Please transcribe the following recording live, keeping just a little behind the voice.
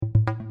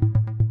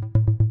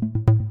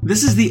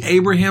This is the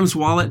Abraham's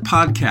Wallet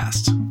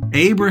podcast.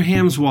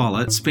 Abraham's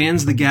Wallet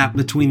spans the gap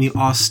between the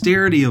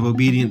austerity of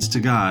obedience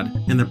to God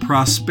and the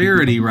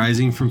prosperity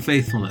rising from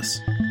faithfulness.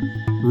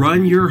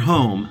 Run your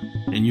home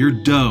and your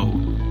dough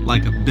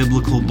like a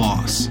biblical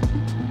boss.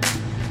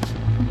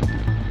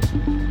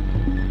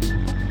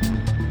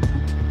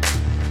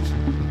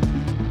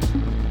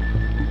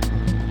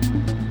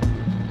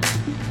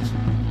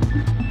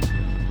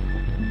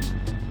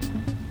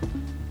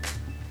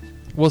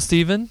 Well,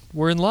 Stephen,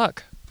 we're in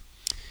luck.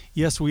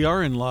 Yes, we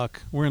are in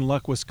luck. We're in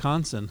Luck,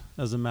 Wisconsin,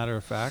 as a matter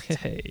of fact.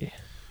 Hey.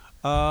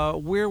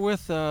 We're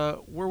with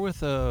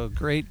a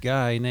great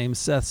guy named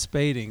Seth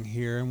Spading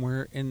here,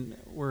 and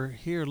we're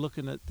here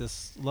looking at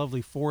this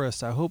lovely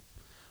forest. I hope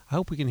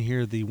we can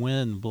hear the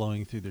wind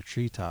blowing through the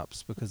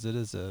treetops, because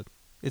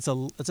it's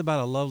about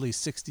a lovely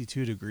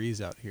 62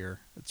 degrees out here.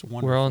 It's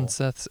wonderful. We're on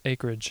Seth's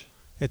acreage.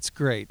 It's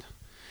great.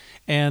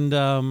 And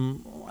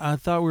I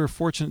thought we were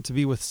fortunate to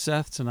be with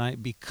Seth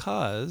tonight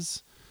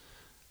because,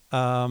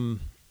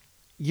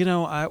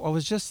 I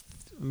was just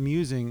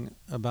musing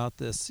about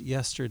this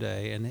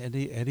yesterday and had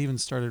even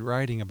started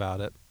writing about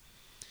it.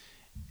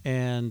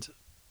 And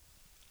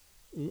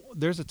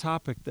there's a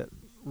topic that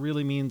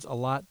really means a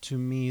lot to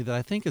me that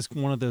I think is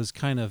one of those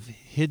kind of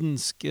hidden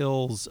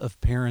skills of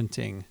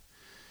parenting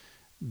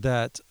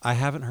that I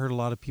haven't heard a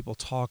lot of people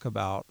talk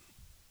about,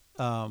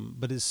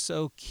 but is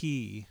so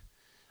key.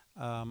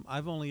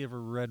 I've only ever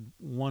read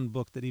one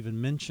book that even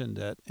mentioned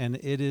it, and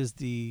it is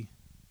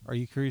are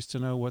you curious to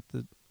know what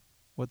the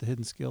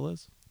hidden skill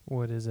is?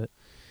 What is it?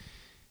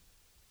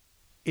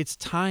 It's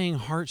tying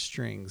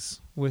heartstrings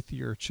with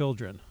your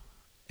children.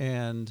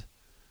 And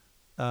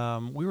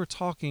we were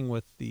talking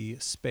with the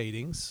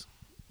Spadings,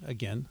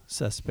 again,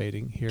 Seth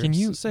Spading here. Can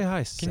you say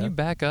hi, Seth? Can you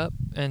back up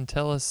and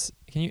tell us,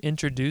 can you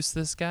introduce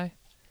this guy?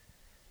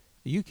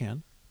 You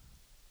can.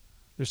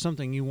 There's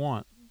something you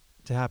want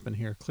to happen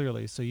here,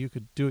 clearly, so you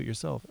could do it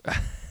yourself.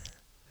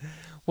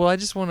 Well, I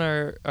just want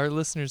our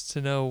listeners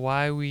to know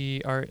why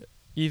we are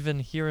even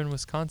here in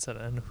Wisconsin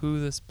and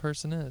who this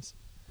person is.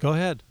 Go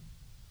ahead.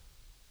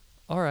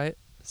 All right.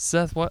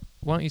 Seth, why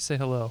don't you say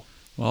hello?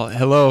 Well,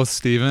 hello,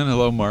 Stephen.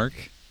 Hello, Mark.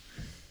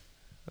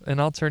 And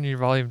I'll turn your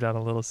volume down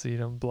a little so you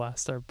don't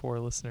blast our poor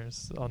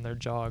listeners on their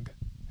jog.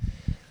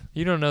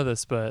 You don't know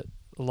this, but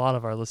a lot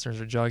of our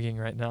listeners are jogging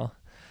right now.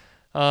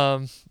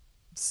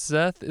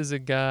 Seth is a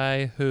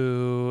guy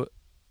who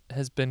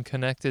has been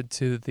connected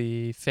to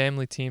the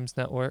Family Teams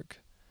network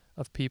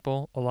of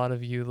people. A lot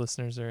of you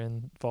listeners are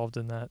involved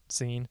in that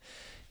scene,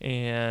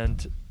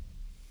 and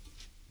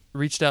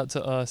reached out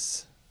to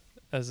us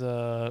as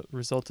a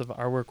result of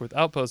our work with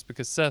Outpost,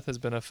 because Seth has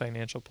been a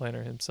financial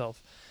planner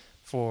himself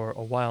for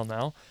a while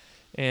now.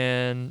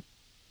 And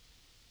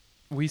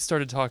we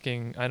started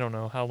talking, I don't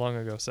know, how long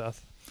ago,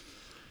 Seth?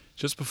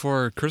 Just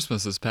before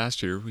Christmas this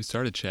past year, we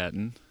started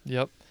chatting.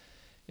 Yep.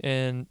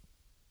 And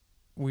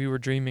we were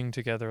dreaming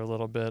together a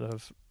little bit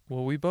of,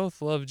 well, we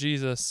both love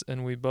Jesus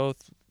and we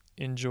both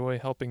enjoy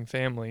helping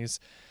families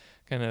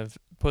kind of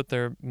put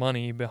their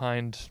money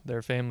behind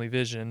their family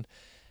vision.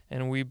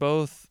 And we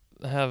both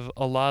have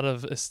a lot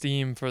of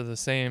esteem for the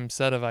same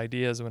set of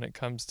ideas when it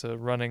comes to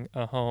running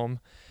a home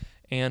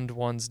and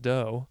one's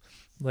dough,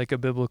 like a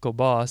biblical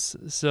boss.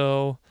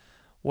 So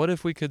what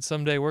if we could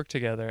someday work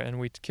together? And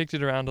we kicked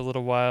it around a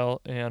little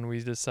while, and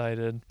we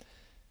decided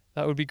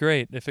that would be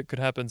great if it could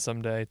happen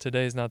someday.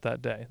 Today's not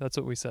that day. That's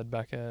what we said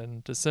back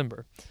in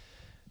December.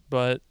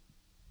 But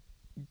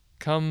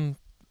come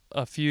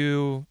a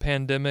few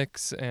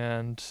pandemics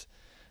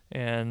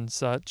and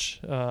such,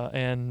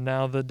 and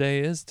now the day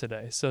is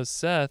today. So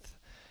Seth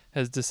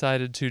has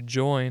decided to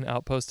join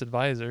Outpost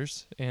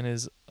Advisors and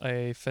is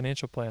a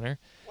financial planner.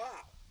 Wow.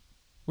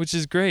 Which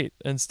is great.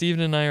 And Stephen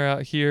and I are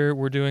out here.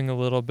 We're doing a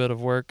little bit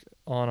of work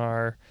on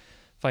our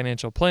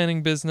financial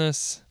planning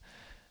business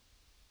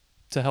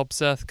to help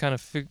Seth kind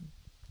of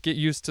get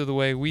used to the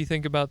way we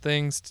think about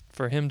things,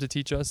 for him to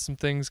teach us some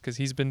things, because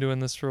he's been doing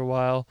this for a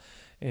while.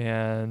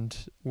 And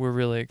we're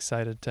really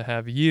excited to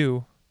have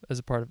you as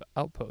a part of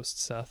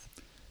Outpost, Seth.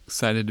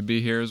 Excited to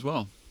be here as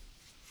well.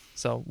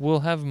 So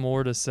we'll have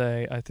more to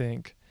say, I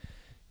think,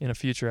 in a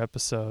future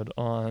episode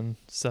on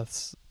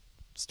Seth's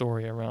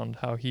story around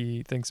how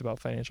he thinks about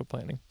financial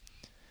planning.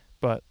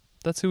 But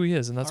that's who he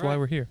is, and that's why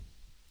we're here.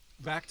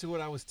 Back to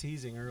what I was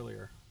teasing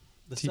earlier.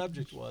 The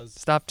subject was...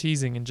 Stop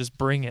teasing and just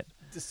bring it.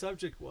 The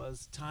subject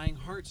was tying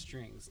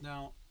heartstrings.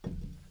 Now,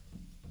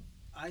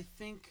 I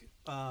think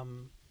a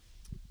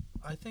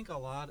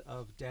lot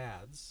of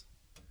dads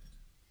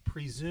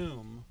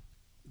presume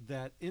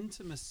that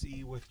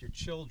intimacy with your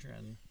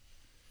children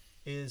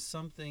is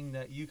something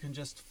that you can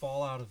just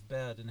fall out of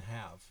bed and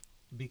have,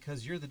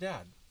 because you're the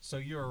dad. So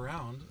you're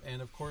around,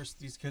 and of course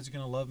these kids are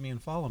going to love me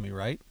and follow me,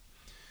 right?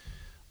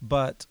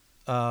 But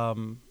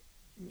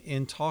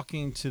in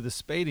talking to the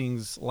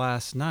Spadings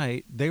last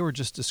night, they were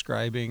just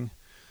describing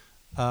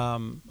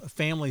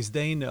families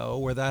they know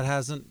where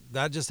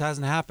that just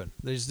hasn't happened.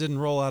 They just didn't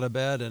roll out of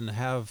bed and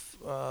have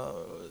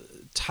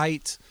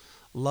tight,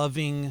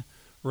 loving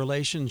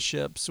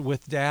relationships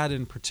with dad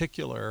in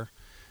particular.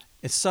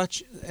 It's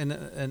such,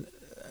 and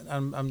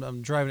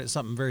I'm driving at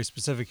something very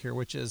specific here,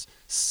 which is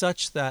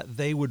such that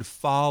they would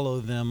follow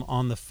them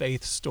on the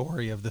faith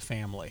story of the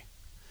family.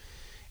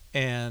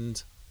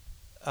 And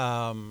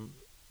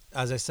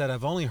as I said,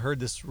 I've only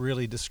heard this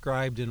really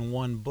described in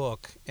one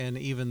book, and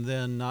even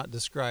then not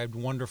described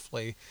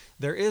wonderfully.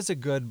 There is a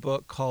good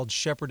book called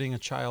Shepherding a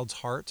Child's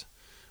Heart,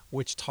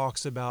 which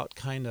talks about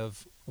kind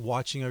of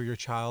watching over your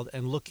child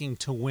and looking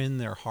to win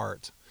their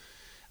heart.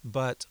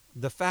 But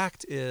the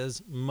fact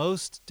is,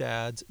 most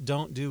dads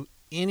don't do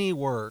any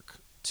work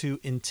to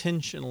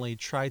intentionally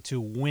try to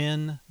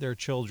win their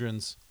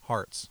children's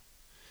hearts.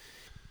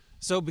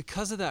 So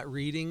because of that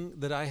reading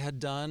that I had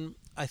done,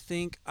 I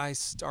think I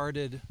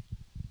started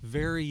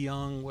very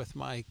young with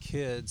my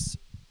kids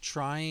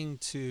trying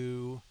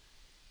to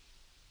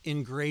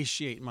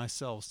ingratiate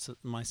myself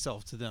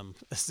to them.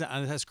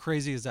 As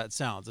crazy as that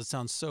sounds, it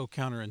sounds so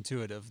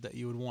counterintuitive that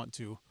you would want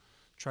to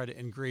try to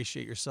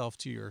ingratiate yourself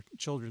to your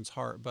children's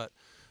heart. But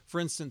for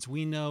instance,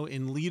 we know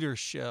in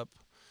leadership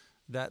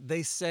that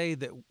they say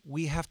that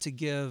we have to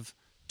give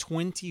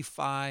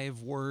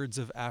 25 words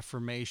of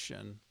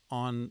affirmation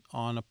on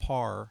a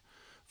par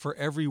for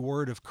every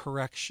word of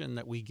correction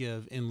that we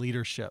give in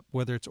leadership,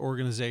 whether it's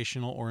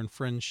organizational or in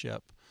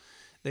friendship.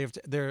 They have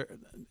to,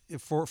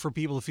 for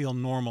people to feel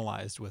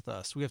normalized with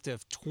us. We have to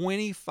have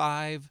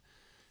 25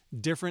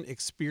 different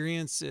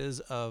experiences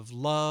of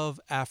love,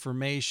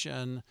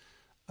 affirmation,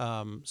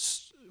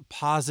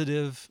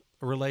 positive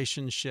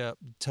relationship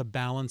to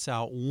balance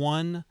out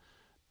one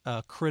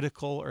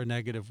critical or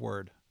negative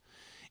word.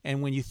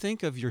 And when you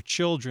think of your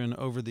children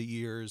over the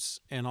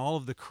years and all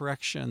of the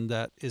correction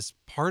that is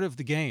part of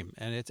the game,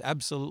 and it's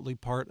absolutely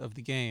part of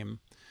the game,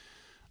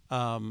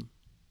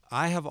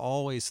 I have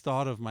always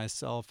thought of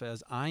myself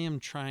as I am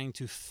trying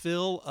to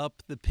fill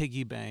up the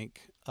piggy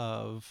bank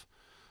of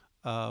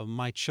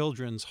my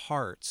children's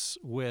hearts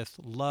with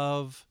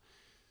love,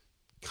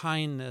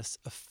 kindness,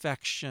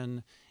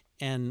 affection,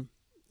 and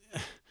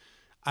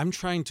I'm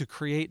trying to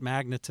create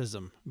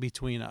magnetism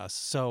between us.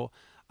 So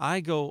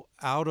I go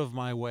out of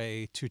my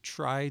way to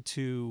try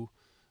to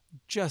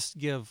just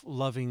give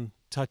loving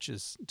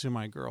touches to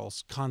my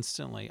girls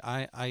constantly.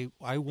 I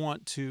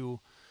want to.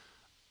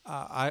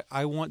 I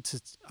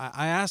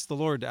ask the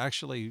Lord to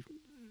actually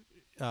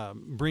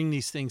bring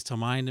these things to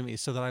mind to me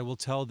so that I will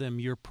tell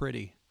them, you're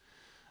pretty.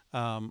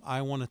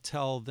 I want to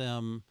tell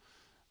them,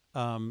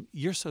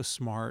 you're so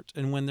smart.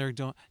 And when they're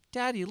doing,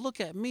 Daddy, look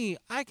at me.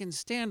 I can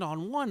stand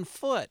on one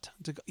foot.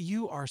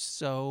 You are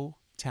so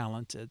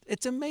talented.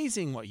 It's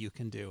amazing what you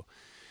can do.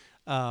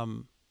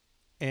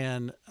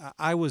 And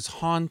I was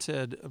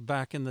haunted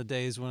back in the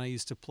days when I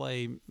used to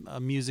play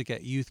music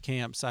at youth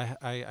camps.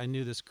 I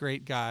knew this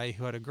great guy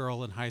who had a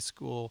girl in high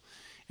school,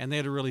 and they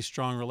had a really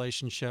strong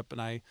relationship.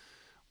 And I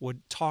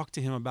would talk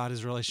to him about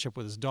his relationship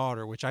with his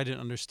daughter, which I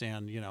didn't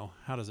understand. You know,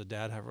 how does a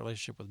dad have a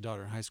relationship with a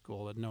daughter in high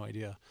school? I had no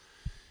idea.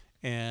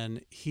 And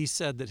he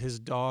said that his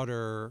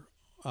daughter,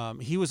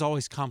 he was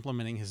always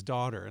complimenting his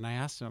daughter. And I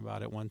asked him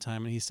about it one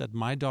time, and he said,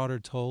 my daughter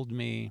told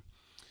me,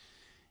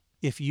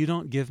 if you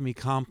don't give me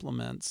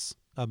compliments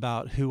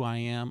about who I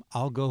am,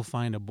 I'll go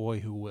find a boy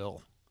who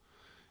will.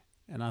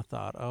 And I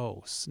thought,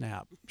 oh,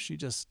 snap. She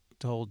just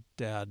told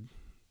Dad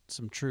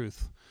some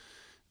truth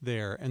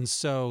there. And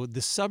so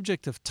the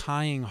subject of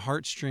tying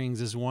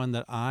heartstrings is one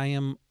that I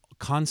am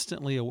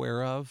constantly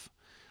aware of.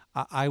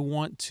 I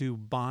want to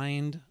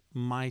bind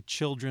my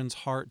children's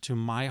heart to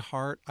my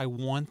heart. I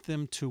want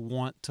them to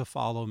want to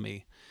follow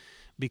me,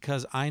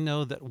 because I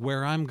know that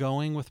where I'm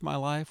going with my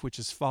life, which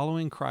is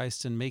following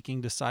Christ and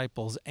making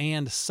disciples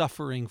and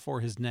suffering for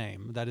his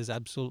name, that is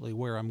absolutely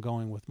where I'm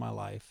going with my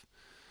life.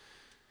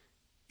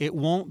 It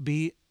won't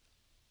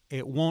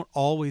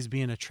always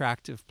be an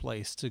attractive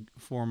place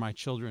for my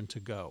children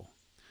to go.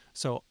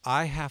 So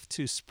I have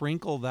to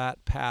sprinkle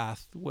that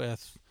path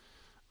with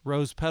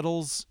rose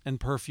petals and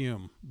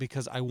perfume,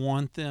 because I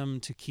want them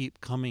to keep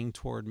coming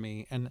toward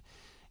me. And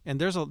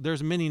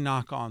there's many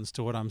knock-ons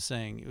to what I'm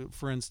saying.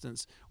 For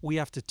instance, we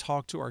have to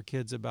talk to our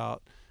kids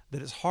about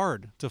that it's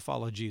hard to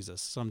follow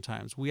Jesus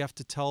sometimes. We have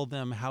to tell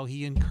them how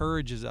he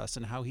encourages us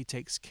and how he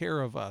takes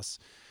care of us.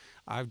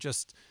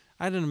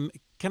 Can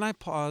I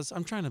pause?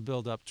 I'm trying to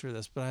build up to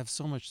this, but I have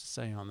so much to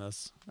say on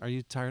this. Are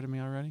you tired of me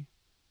already?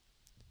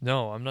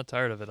 No, I'm not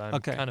tired of it. I'm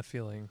okay. kind of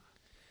feeling,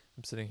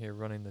 I'm sitting here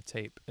running the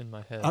tape in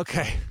my head.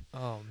 Okay.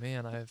 Like, oh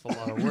man, I have a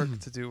lot of work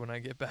to do when I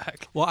get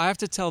back. Well, I have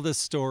to tell this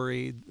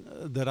story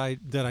that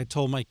I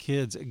told my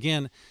kids.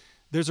 Again,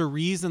 there's a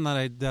reason that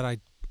I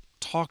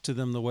talk to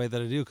them the way that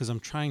I do, because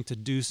I'm trying to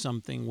do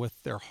something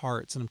with their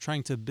hearts, and I'm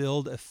trying to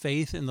build a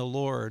faith in the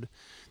Lord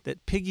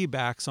that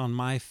piggybacks on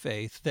my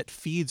faith, that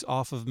feeds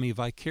off of me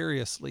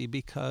vicariously,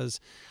 because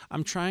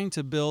I'm trying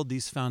to build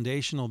these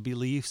foundational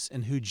beliefs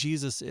in who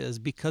Jesus is,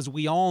 because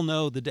we all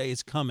know the day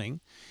is coming.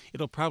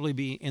 It'll probably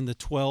be in the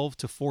 12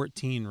 to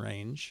 14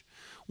 range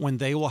when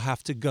they will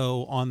have to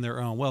go on their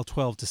own. Well,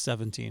 12 to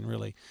 17,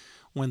 really.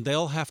 When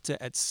they'll have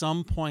to, at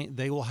some point,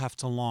 they will have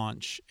to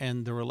launch,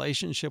 and the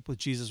relationship with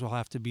Jesus will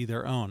have to be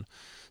their own.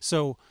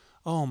 So,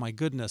 oh my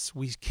goodness,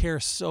 we care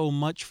so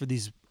much for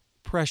these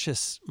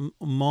precious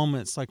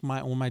moments, like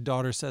when my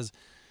daughter says,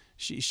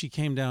 she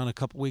came down a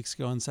couple weeks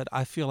ago and said,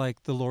 I feel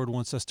like the Lord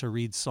wants us to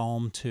read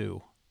Psalm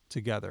 2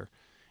 together.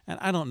 And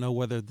I don't know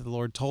whether the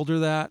Lord told her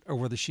that or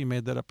whether she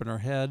made that up in her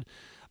head,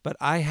 but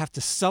I have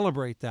to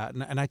celebrate that,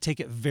 and I take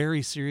it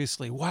very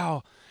seriously.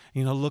 Wow,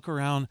 look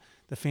around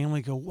the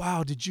family, go,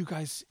 wow, did you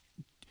guys,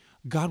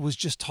 God was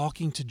just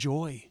talking to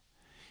Joy.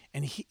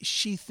 And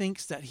she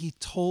thinks that he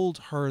told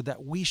her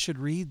that we should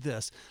read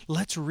this.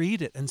 Let's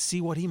read it and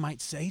see what he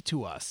might say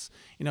to us.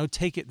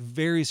 Take it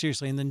very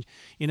seriously. And then,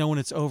 when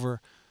it's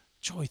over,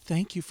 Joy,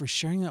 thank you for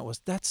sharing that with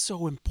us. That's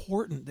so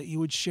important that you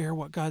would share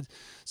what God.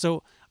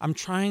 So I'm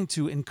trying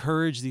to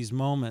encourage these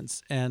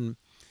moments, and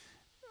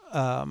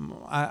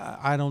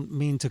I don't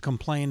mean to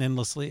complain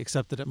endlessly,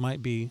 except that it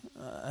might be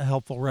a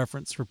helpful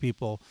reference for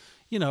people.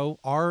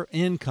 Our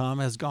income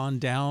has gone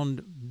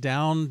down,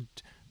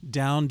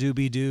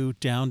 doobie-doo,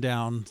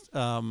 down,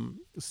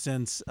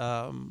 since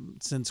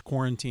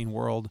quarantine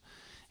world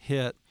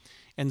hit.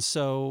 And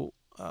so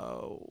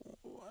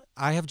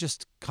I have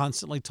just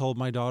constantly told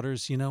my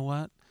daughters, you know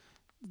what?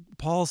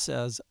 Paul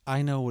says,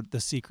 I know what the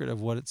secret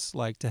of what it's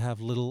like to have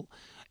little,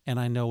 and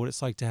I know what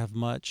it's like to have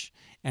much,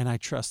 and I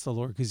trust the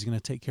Lord because he's going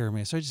to take care of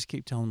me. So I just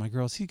keep telling my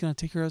girls, he's going to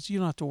take care of us. You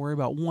don't have to worry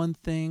about one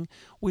thing.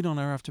 We don't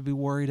ever have to be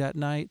worried at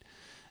night,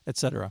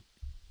 etc.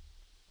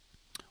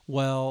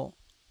 Well,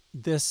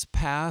 this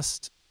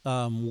past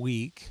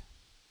week,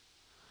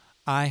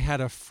 I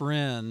had a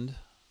friend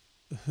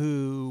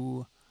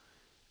who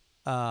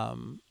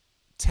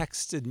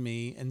texted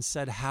me and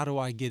said, how do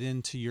I get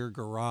into your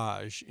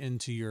garage,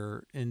 into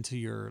your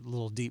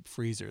little deep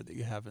freezer that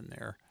you have in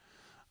there?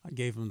 I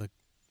gave him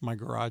my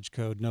garage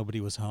code. Nobody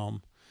was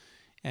home.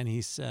 And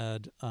he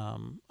said,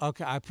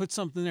 okay, I put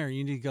something there.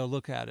 You need to go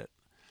look at it.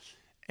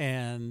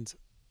 And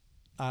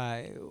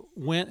I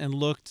went and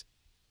looked,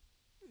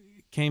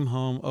 came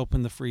home,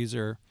 opened the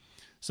freezer.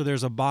 So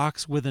there's a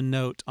box with a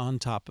note on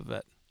top of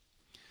it.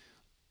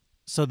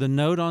 So the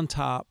note on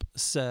top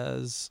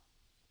says,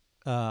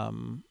 I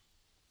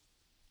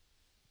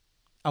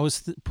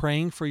was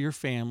praying for your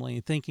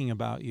family, thinking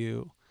about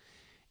you,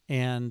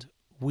 and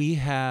we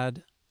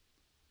had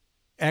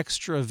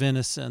extra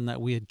venison that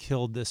we had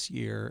killed this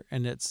year,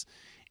 and it's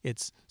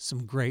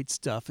some great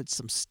stuff. It's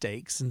some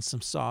steaks and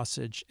some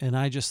sausage, and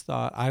I just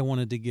thought I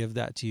wanted to give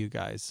that to you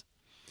guys.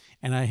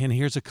 And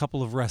here's a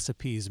couple of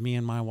recipes me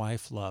and my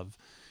wife love.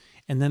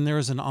 And then there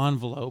was an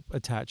envelope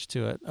attached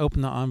to it.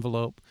 Open the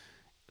envelope,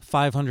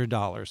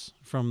 $500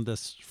 from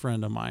this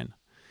friend of mine.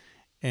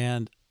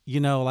 And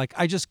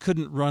I just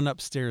couldn't run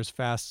upstairs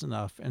fast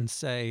enough and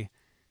say,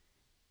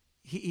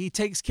 he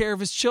takes care of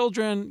his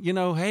children.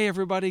 Hey,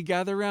 everybody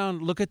gather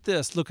around. Look at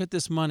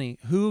this money.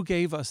 Who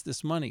gave us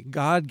this money?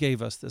 God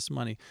gave us this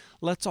money.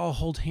 Let's all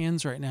hold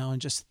hands right now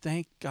and just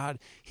thank God.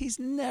 He's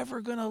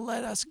never going to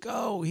let us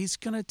go. He's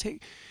going to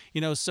take,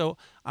 so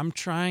I'm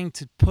trying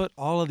to put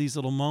all of these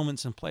little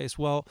moments in place.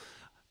 Well,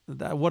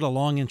 what a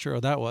long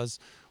intro that was.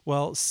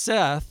 Well,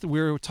 Seth,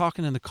 we were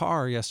talking in the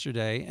car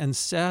yesterday, and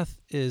Seth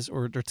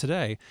or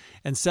today,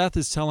 and Seth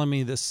is telling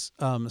me this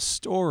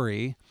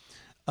story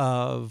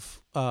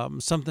of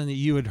something that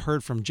you had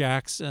heard from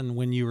Jackson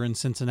when you were in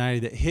Cincinnati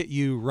that hit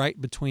you right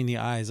between the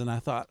eyes. And I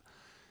thought,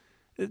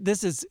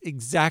 this is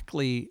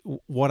exactly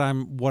what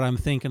I'm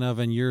thinking of,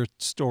 and your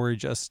story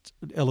just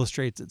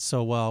illustrates it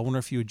so well. I wonder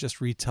if you would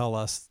just retell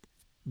us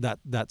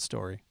that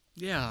story.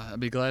 Yeah, I'd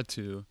be glad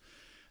to.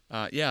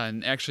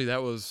 And actually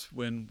that was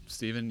when,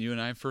 Stephen, you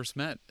and I first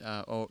met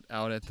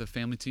out at the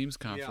Family Teams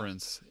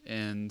Conference. Yeah.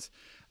 And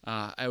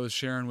I was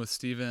sharing with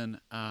Stephen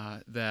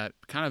that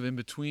kind of in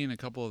between a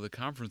couple of the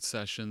conference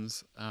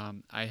sessions,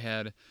 I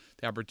had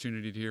the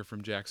opportunity to hear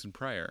from Jackson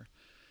Pryor.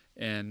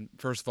 And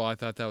first of all, I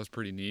thought that was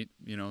pretty neat.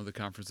 The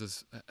conference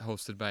is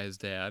hosted by his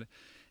dad.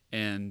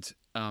 And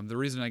the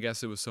reason I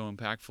guess it was so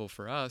impactful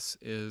for us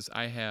is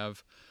I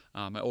have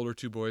my older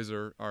two boys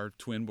are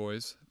twin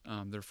boys.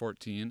 They're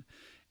 14.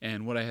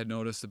 And what I had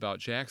noticed about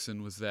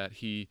Jackson was that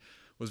he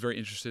was very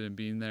interested in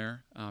being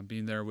there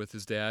with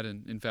his dad,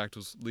 and in fact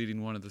was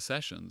leading one of the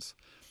sessions.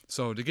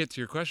 So to get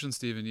to your question,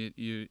 Stephen,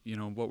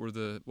 what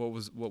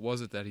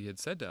was it that he had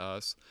said to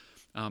us?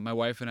 My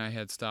wife and I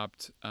had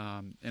stopped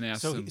and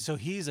asked him. So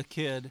he's a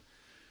kid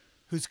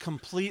who's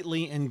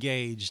completely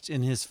engaged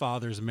in his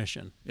father's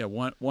mission. Yeah,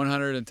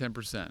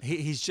 110%.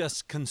 He's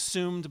just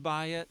consumed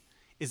by it,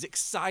 is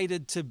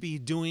excited to be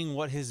doing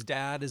what his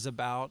dad is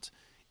about.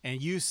 And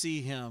you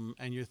see him,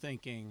 and you're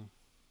thinking,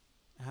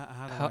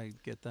 how do I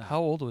get that? How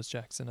old was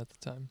Jackson at the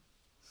time?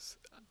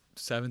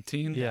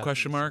 17, yeah.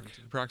 Question mark,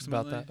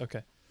 approximately. About that,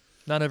 okay.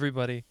 Not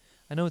everybody,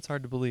 I know it's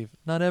hard to believe,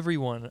 not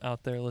everyone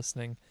out there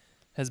listening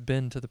has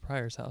been to the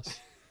Pryor's house.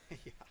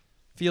 Yeah.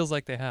 Feels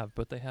like they have,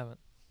 but they haven't.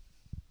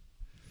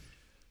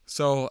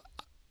 So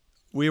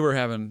we were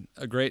having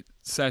a great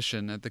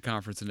session at the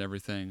conference and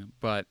everything,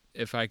 but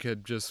if I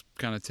could just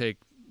kind of take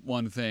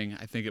one thing,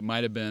 I think it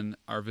might have been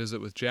our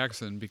visit with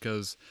Jackson,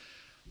 because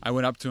I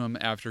went up to him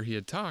after he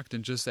had talked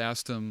and just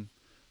asked him,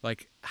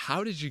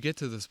 how did you get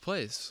to this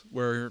place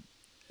where,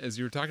 as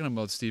you were talking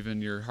about,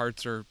 Stephen, your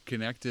hearts are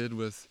connected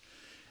with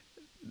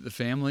the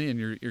family, and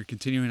you're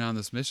continuing on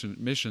this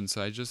mission.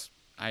 So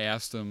I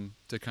asked him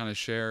to kind of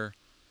share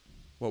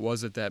what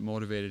was it that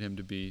motivated him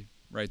to be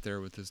right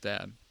there with his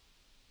dad.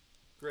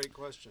 Great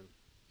question.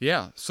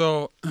 Yeah.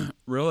 So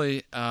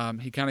really,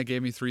 he kind of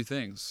gave me three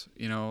things,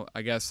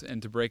 I guess,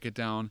 and to break it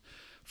down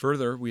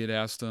further, we had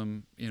asked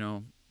him,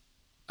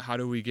 how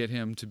do we get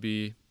him to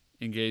be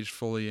engaged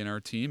fully in our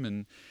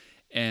team?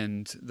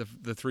 And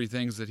the three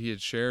things that he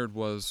had shared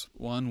was,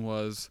 one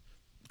was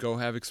go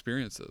have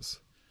experiences,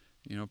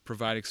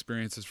 provide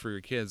experiences for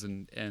your kids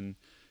and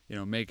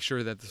make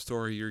sure that the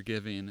story you're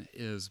giving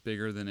is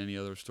bigger than any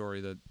other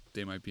story that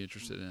they might be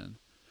interested in.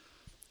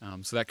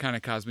 So that kind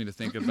of caused me to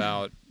think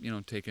about,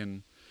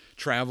 taking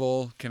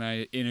travel. Can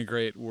I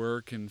integrate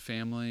work and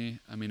family?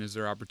 I mean, is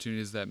there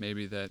opportunities that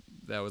maybe that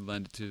would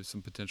lend to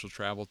some potential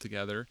travel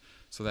together?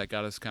 So that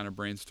got us kind of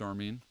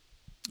brainstorming,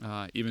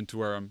 even to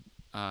where I'm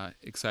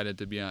excited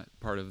to be a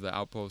part of the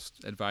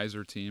Outpost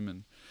advisor team,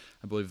 and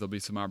I believe there'll be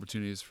some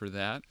opportunities for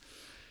that.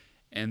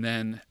 And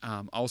then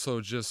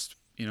also just,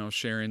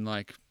 sharing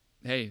like,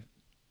 hey,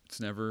 it's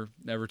never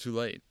too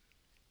late,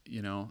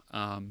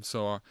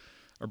 so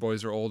our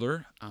boys are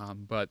older,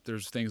 but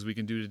there's things we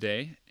can do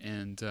today.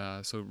 And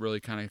so it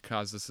really kind of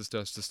caused us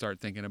to start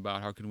thinking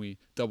about how can we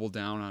double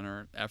down on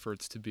our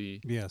efforts to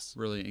be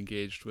really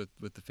engaged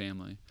with the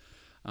family.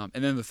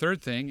 And then the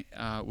third thing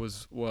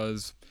was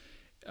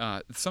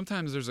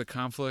sometimes there's a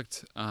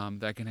conflict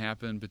that can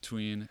happen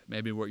between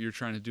maybe what you're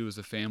trying to do as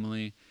a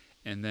family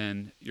and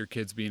then your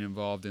kids being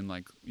involved in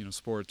like,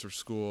 sports or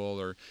school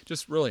or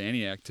just really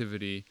any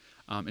activity,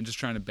 and just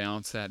trying to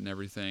balance that and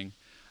everything.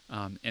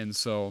 And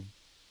so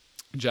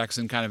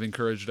Jackson kind of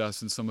encouraged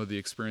us in some of the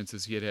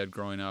experiences he had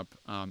growing up.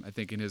 I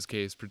think in his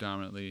case,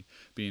 predominantly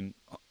being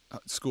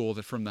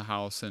schooled from the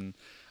house, and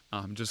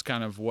just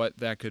kind of what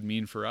that could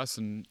mean for us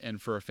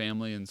and for a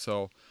family. And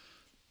so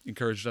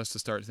encouraged us to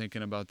start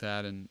thinking about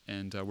that.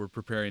 And we're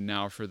preparing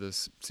now for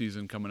this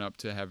season coming up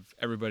to have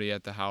everybody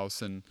at the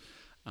house. And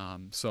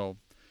so,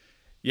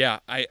 yeah,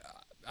 I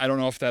don't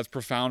know if that's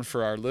profound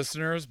for our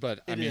listeners, but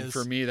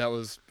for me, that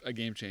was a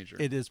game changer.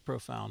 It is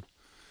profound.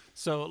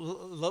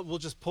 So we'll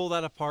just pull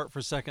that apart for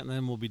a second, and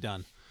then we'll be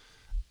done.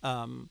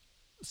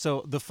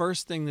 So the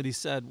first thing that he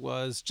said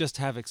was just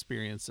have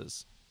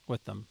experiences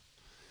with them.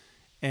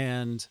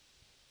 And,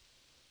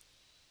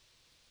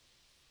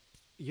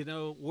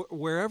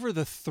 wherever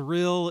the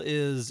thrill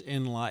is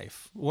in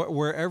life,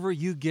 wherever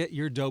you get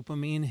your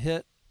dopamine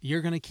hit,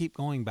 you're going to keep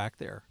going back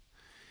there.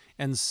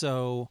 And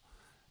so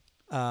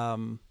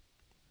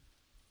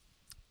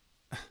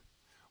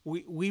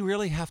we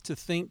really have to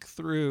think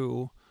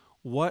through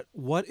what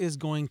is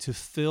going to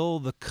fill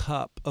the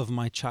cup of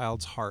my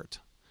child's heart.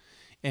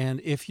 And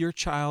if your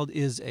child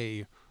is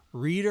a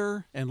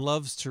reader and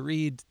loves to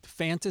read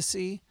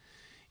fantasy,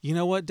 you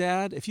know what,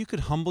 Dad? If you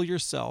could humble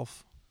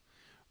yourself,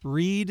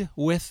 read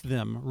with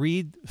them,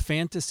 read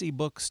fantasy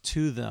books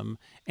to them.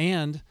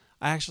 And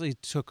I actually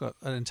took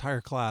an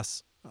entire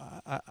class.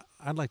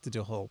 I'd like to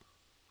do a whole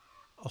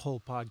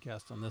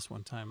podcast on this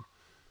one time.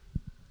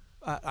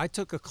 I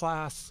took a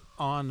class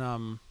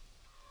on...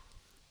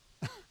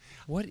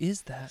 What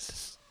is that?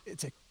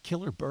 It's a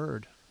killer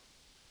bird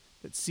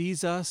that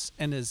sees us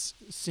and is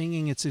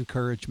singing its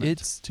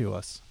encouragement to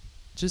us.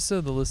 Just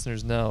so the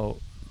listeners know,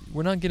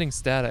 we're not getting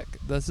static.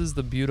 This is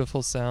the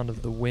beautiful sound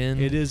of the wind.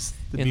 It is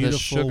the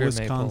beautiful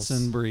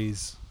Wisconsin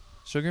breeze.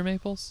 Sugar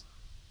maples?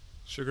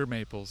 Sugar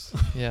maples.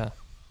 Yeah.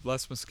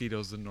 Less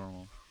mosquitoes than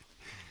normal.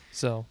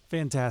 So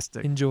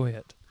fantastic. Enjoy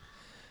it.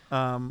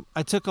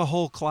 I took a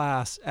whole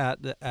class at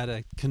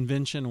a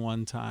convention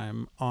one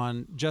time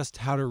on just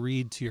how to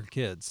read to your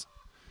kids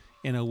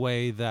in a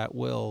way that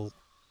will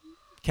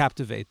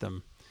captivate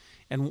them.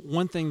 And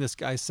one thing this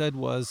guy said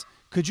was,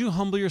 could you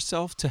humble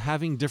yourself to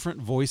having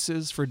different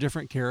voices for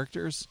different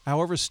characters?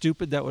 However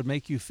stupid that would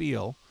make you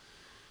feel,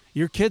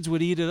 your kids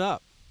would eat it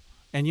up.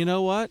 And you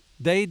know what?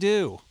 They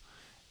do.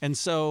 And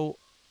so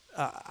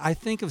I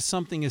think of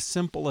something as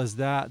simple as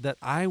that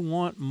I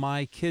want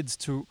my kids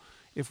to,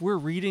 if we're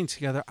reading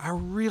together, I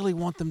really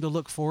want them to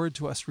look forward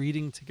to us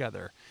reading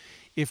together.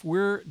 If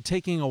we're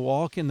taking a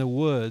walk in the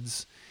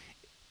woods,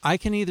 I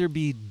can either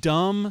be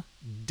dumb,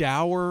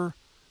 dour,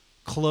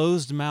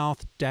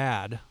 closed-mouthed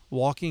dad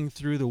walking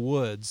through the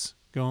woods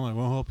going like,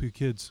 well, I hope you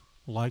kids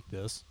like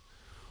this.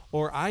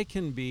 Or I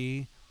can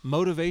be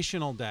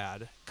motivational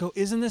dad. Go,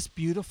 isn't this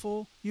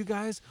beautiful, you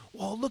guys?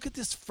 Well, look at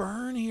this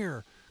fern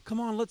here.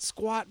 Come on, let's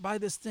squat by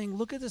this thing.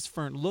 Look at this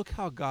fern. Look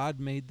how God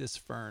made this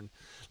fern.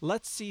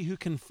 Let's see who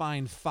can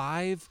find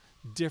 5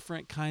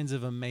 different kinds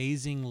of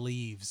amazing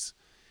leaves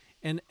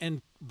and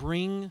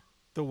bring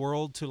the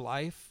world to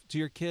life to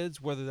your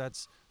kids, whether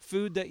that's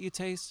food that you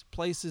taste,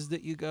 places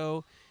that you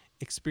go,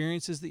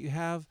 experiences that you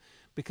have.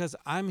 Because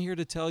I'm here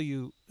to tell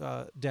you,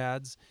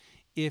 dads,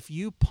 if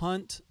you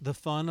punt the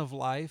fun of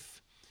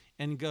life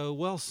and go,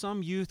 well,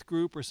 some youth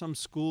group or some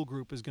school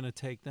group is going to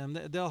take them,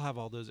 they'll have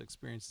all those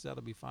experiences,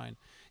 that'll be fine.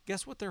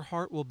 Guess what their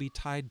heart will be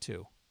tied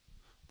to?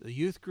 The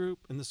youth group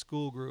and the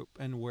school group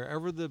and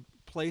wherever the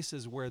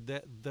places where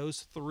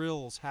those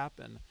thrills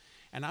happen.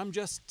 And I'm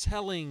just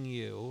telling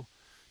you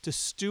to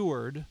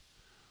steward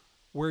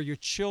where your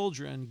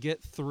children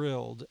get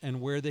thrilled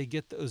and where they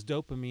get those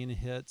dopamine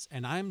hits.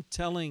 And I'm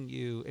telling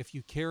you, if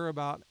you care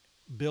about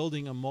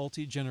building a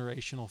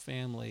multi-generational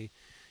family,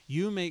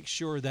 you make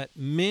sure that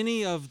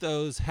many of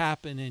those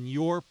happen in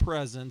your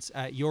presence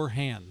at your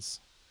hands,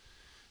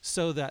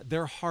 so that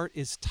their heart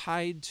is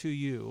tied to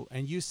you.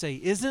 And you say,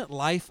 isn't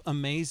life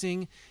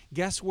amazing?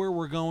 Guess where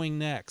we're going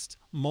next?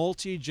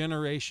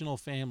 Multi-generational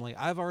family.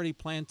 I've already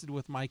planted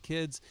with my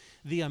kids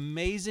the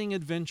amazing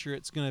adventure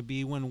it's going to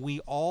be when we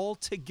all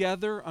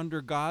together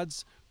under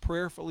God's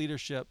prayerful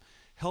leadership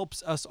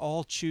helps us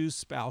all choose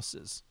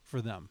spouses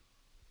for them.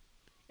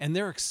 And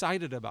they're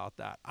excited about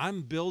that.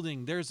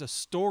 There's a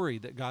story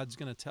that God's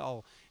going to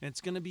tell, and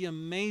it's going to be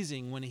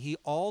amazing when He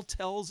all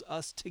tells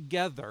us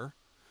together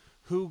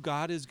who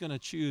God is going to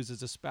choose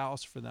as a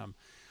spouse for them.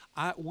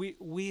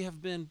 We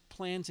have been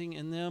planting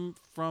in them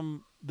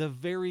from the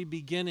very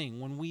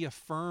beginning. When we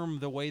affirm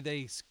the way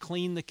they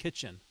clean the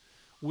kitchen,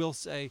 we'll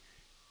say,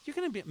 you're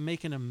going to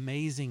make an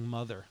amazing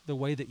mother the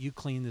way that you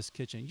clean this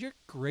kitchen. You're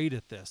great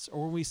at this.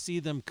 Or when we see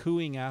them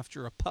cooing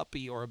after a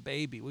puppy or a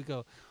baby, we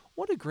go,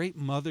 what a great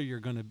mother you're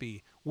going to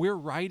be. We're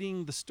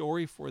writing the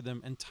story for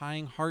them and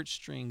tying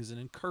heartstrings and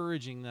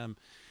encouraging them.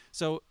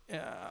 So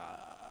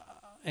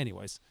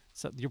anyways,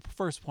 so your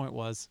first point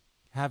was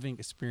having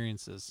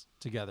experiences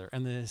together.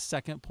 And the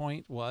second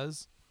point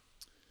was?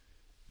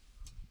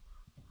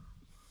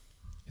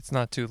 It's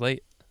not too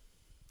late.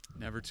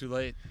 Never too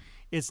late.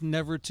 It's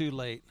never too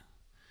late.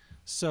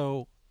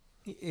 So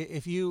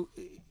if you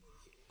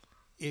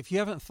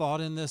haven't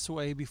thought in this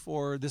way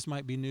before, this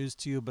might be news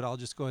to you, but I'll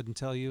just go ahead and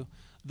tell you.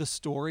 The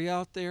story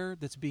out there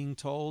that's being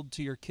told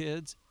to your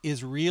kids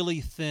is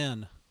really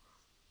thin.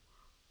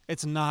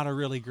 It's not a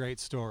really great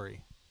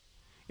story.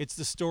 It's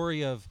the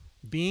story of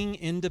being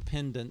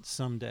independent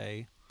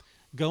someday,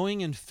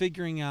 going and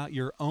figuring out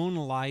your own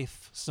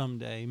life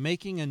someday,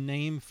 making a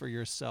name for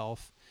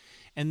yourself,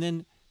 and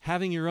then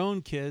having your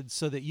own kids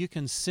so that you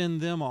can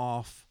send them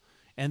off,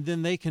 and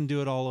then they can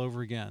do it all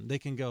over again. They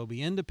can go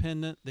be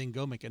independent, they can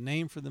go make a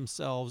name for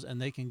themselves, and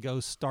they can go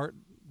start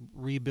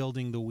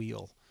rebuilding the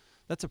wheel.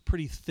 That's a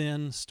pretty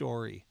thin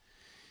story.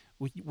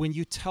 When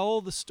you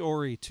tell the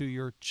story to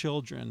your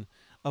children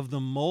of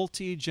the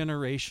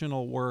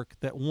multi-generational work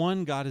that,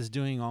 one, God is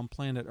doing on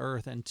planet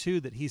Earth, and two,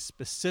 that He's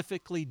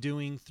specifically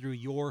doing through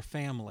your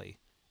family,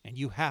 and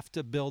you have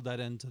to build that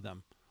into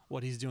them,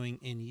 what He's doing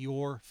in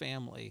your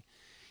family,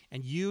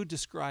 and you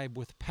describe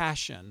with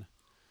passion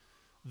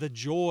the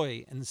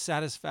joy and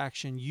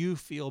satisfaction you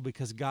feel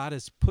because God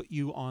has put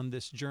you on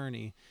this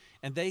journey,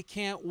 and they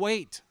can't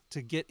wait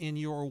to get in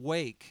your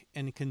wake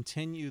and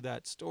continue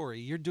that story.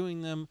 You're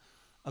doing them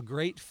a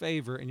great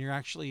favor, and you're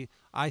actually,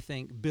 I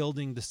think,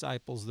 building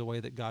disciples the way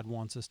that God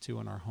wants us to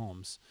in our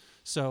homes.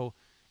 So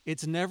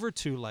it's never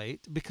too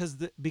late,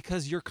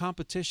 because your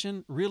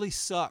competition really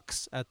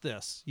sucks at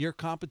this. Your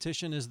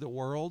competition is the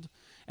world,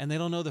 and they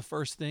don't know the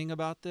first thing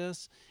about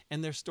this,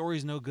 and their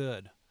story's no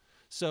good.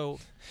 So,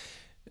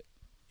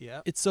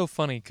 yeah, it's so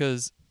funny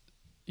because,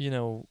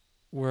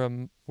 we're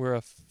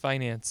a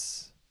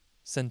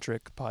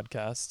finance-centric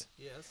podcast.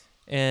 Yes.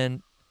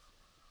 And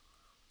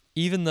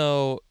even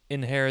though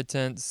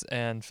inheritance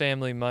and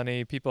family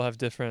money, people have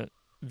different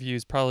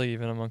views, probably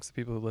even amongst the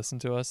people who listen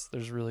to us,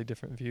 there's really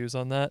different views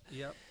on that.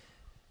 Yep.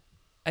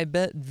 I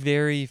bet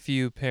very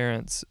few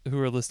parents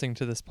who are listening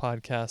to this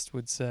podcast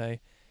would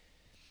say,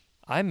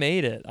 I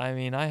made it. I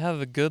mean, I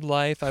have a good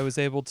life. I was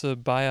able to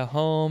buy a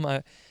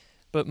home.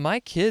 But my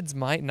kids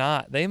might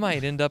not. They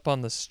might end up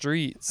on the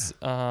streets.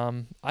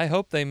 I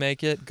hope they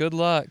make it. Good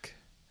luck.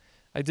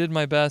 I did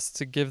my best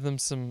to give them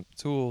some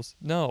tools.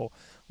 No,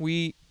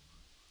 we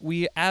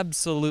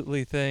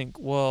absolutely think,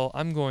 well,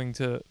 I'm going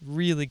to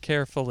really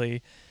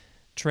carefully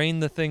train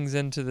the things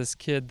into this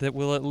kid that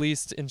will at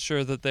least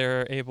ensure that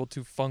they're able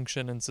to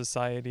function in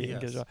society. Yes.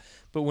 And get a job.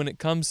 But when it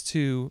comes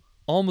to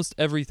almost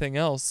everything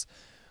else,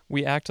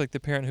 we act like the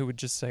parent who would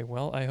just say,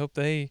 well, I hope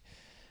they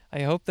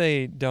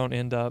don't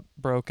end up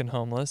broke and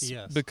homeless.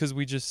 Yes. Because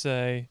we just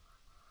say,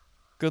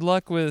 good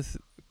luck with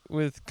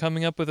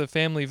coming up with a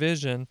family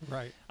vision.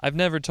 Right. I've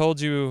never told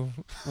you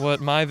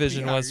what my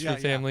vision was for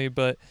family,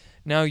 but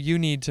now you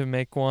need to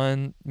make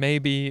one,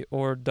 maybe,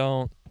 or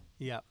don't.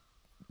 Yeah.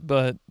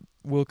 But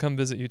we'll come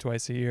visit you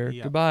twice a year.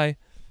 Yeah. Goodbye.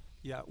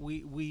 Yeah,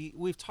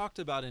 we've talked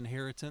about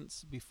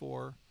inheritance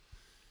before,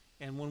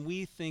 and when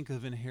we think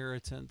of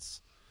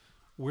inheritance,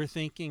 we're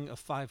thinking of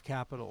 5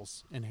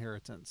 capitals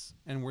inheritance,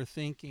 and we're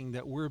thinking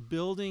that we're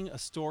building a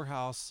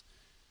storehouse,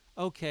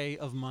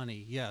 of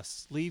money.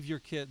 Yes, leave your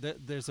kid.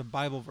 There's a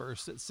Bible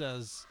verse that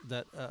says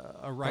that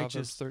a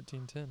righteous Proverbs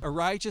 13:10. A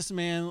righteous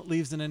man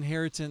leaves an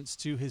inheritance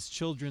to his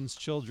children's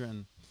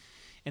children.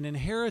 An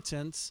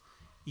inheritance,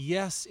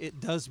 yes, it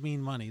does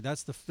mean money.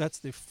 That's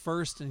the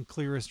first and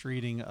clearest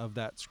reading of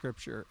that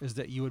scripture, is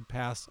that you would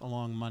pass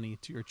along money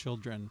to your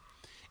children,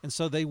 and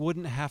so they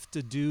wouldn't have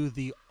to do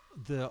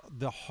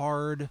the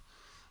hard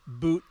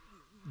boot.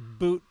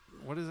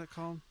 What is it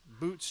called?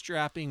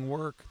 bootstrapping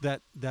work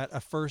that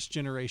a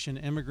first-generation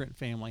immigrant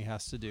family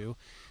has to do.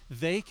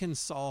 They can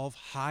solve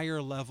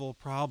higher-level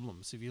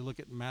problems. If you look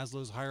at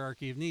Maslow's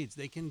hierarchy of needs,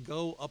 they can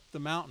go up the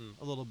mountain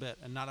a little bit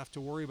and not have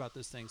to worry about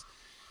those things.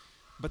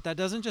 But that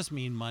doesn't just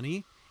mean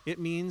money. It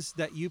means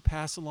that you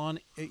pass along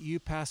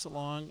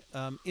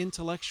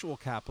intellectual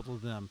capital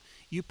to them.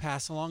 You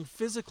pass along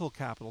physical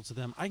capital to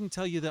them. I can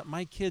tell you that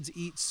my kids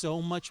eat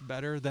so much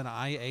better than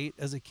I ate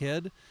as a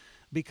kid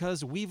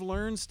because we've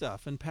learned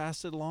stuff and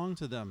passed it along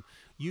to them.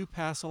 You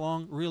pass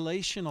along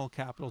relational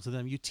capital to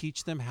them. You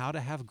teach them how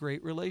to have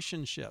great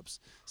relationships.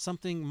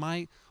 Something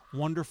my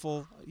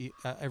wonderful,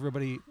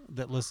 everybody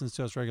that listens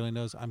to us regularly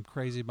knows I'm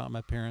crazy about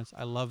my parents.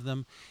 I love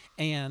them.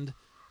 And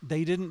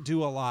they didn't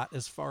do a lot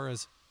as far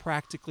as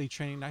practically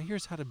training. Now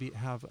here's how to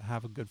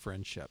have a good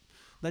friendship.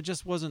 That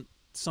just wasn't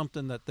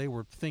something that they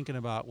were thinking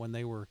about when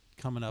they were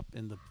coming up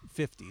in the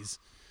 50s.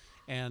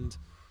 And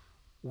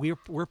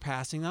we're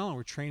passing on,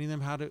 we're training them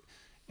how to,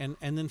 and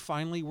then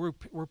finally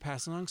we're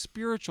passing on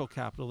spiritual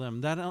capital to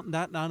them.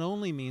 That not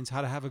only means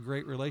how to have a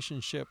great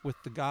relationship with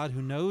the God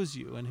who knows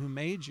you and who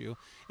made you,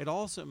 it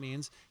also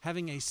means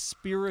having a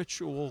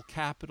spiritual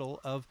capital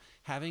of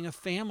having a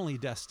family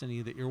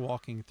destiny that you're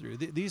walking through.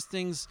 These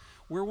things,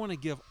 we want to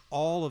give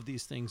all of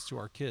these things to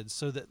our kids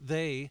so that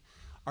they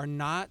are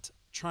not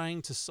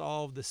trying to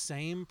solve the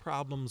same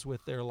problems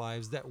with their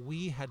lives that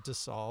we had to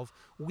solve.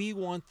 We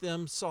want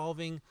them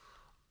solving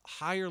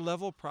higher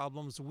level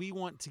problems. We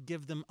want to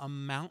give them a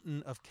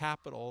mountain of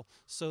capital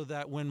so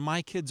that when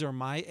my kids are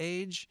my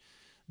age,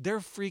 they're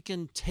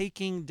freaking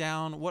taking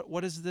down what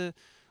are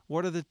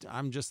the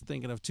I'm just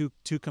thinking of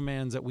two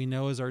commands that we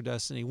know is our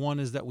destiny. One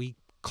is that we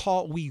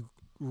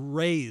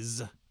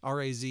raze,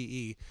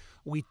 R-A-Z-E.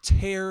 We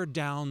tear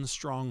down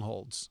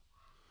strongholds.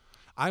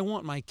 I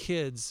want my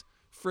kids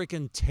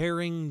freaking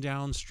tearing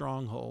down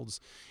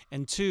strongholds.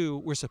 And two,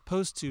 we're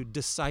supposed to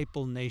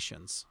disciple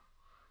nations.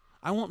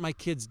 I want my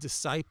kids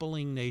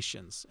discipling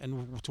nations,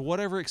 and to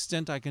whatever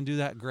extent I can do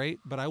that, great,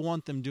 but I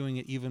want them doing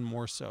it even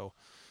more so.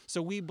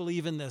 So we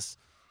believe in this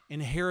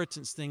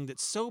inheritance thing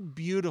that's so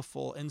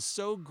beautiful and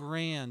so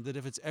grand that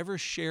if it's ever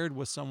shared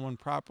with someone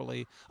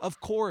properly, of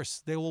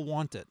course they will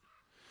want it.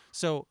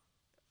 So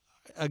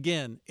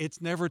again, it's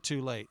never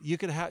too late. You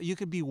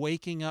could be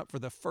waking up for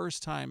the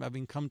first time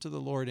having come to the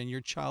Lord and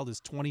your child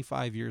is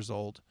 25 years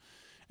old,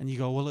 and you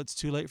go, well, it's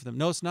too late for them.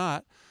 No, it's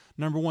not.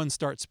 Number one,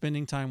 start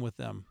spending time with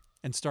them.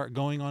 And start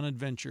going on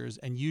adventures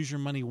and use your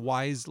money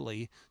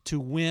wisely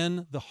to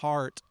win the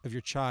heart of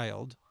your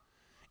child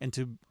and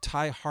to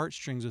tie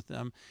heartstrings with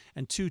them.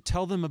 And two,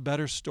 tell them a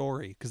better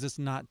story because it's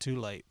not too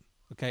late.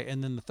 Okay,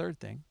 and then the third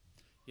thing.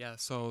 Yeah,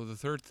 so the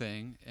third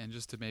thing, and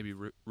just to maybe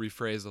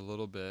rephrase a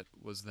little bit,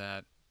 was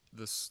that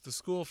the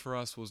school for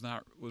us was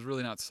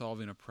really not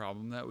solving a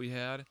problem that we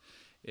had.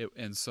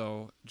 And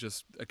so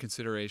just a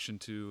consideration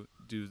to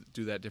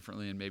do that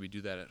differently and maybe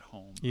do that at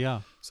home. Yeah.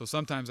 So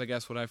sometimes I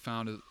guess what I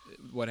found is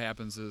what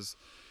happens is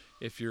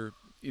if your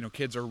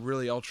kids are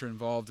really ultra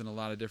involved in a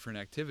lot of different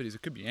activities,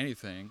 it could be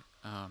anything.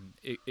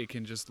 It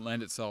can just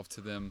lend itself to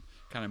them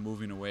kind of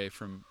moving away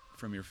from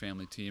your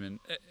family team. And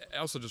I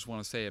also just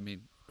want to say, I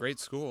mean,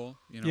 great school,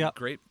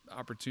 great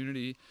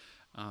opportunity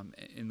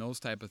in those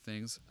type of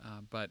things,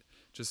 but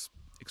just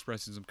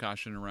expressing some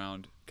caution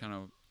around kind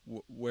of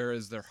where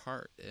is their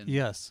heart, and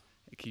yes,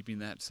 keeping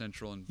that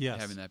central and yes,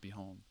 having that be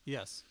home.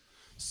 Yes.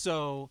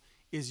 So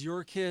is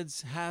your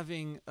kids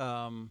having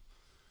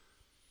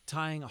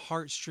tying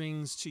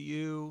heartstrings to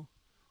you,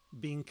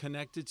 being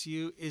connected to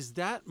you, is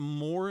that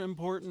more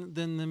important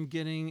than them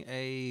getting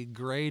a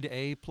grade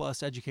A+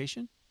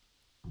 education?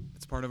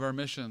 It's part of our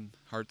mission,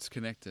 Hearts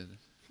Connected.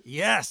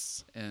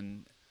 Yes.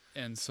 And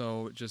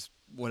so just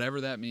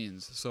whatever that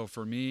means. So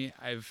for me,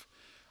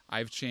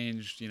 I've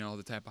changed,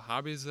 the type of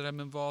hobbies that I'm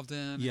involved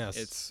in.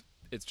 Yes.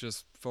 It's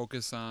just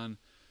focus on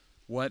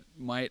what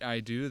might I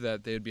do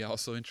that they'd be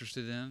also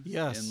interested in.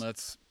 Yes. And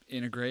let's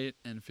integrate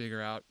and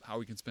figure out how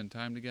we can spend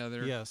time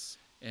together. Yes.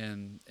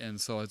 And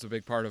so it's a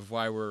big part of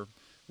why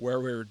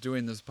we're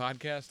doing this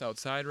podcast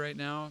outside right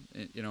now.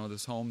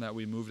 This home that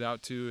we moved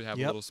out to, have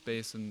a little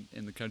space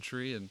in the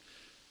country, and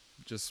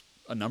just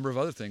a number of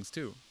other things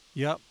too.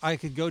 Yep, I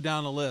could go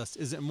down a list.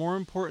 Is it more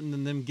important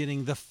than them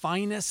getting the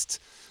finest,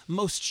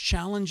 most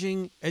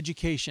challenging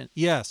education?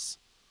 Yes.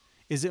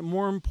 Is it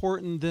more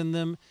important than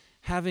them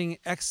having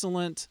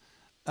excellent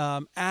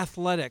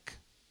athletic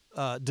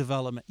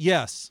development?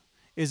 Yes.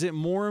 Is it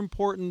more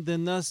important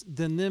than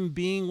them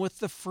being with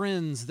the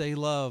friends they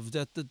loved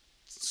at the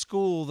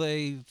school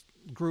they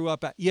grew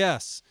up at?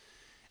 Yes.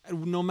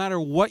 No matter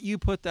what you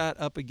put that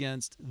up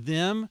against,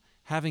 them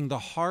having the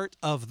heart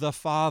of the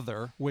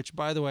Father, which,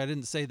 by the way, I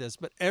didn't say this,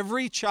 but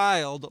every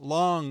child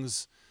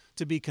longs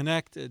to be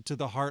connected to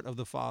the heart of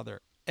the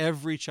Father.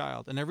 Every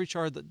child. And every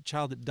child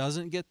that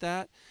doesn't get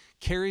that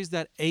carries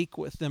that ache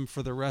with them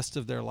for the rest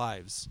of their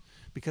lives,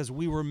 because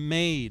we were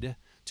made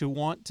to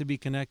want to be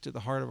connected to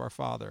the heart of our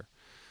Father.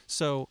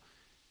 So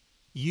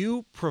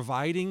you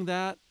providing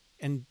that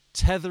and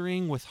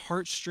tethering with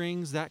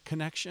heartstrings, that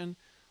connection,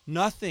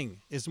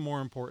 nothing is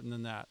more important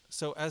than that.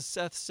 So as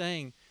Seth's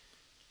saying,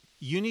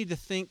 You need to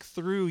think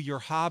through your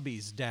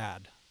hobbies,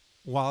 Dad,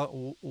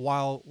 while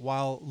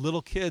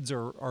little kids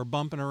are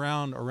bumping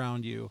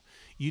around you.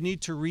 You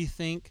need to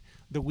rethink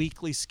the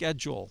weekly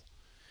schedule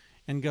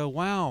and go,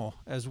 wow,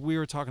 as we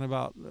were talking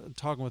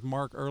with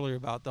Mark earlier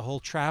about the whole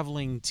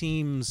traveling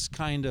teams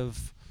kind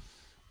of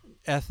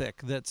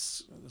ethic.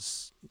 It's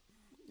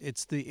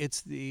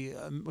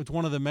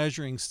one of the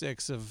measuring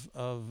sticks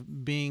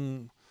of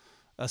being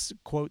a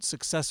quote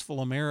successful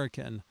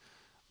American.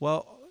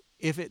 Well,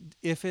 if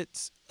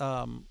it's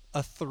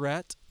a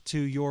threat to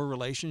your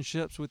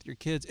relationships with your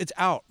kids, it's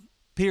out.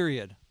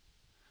 Period.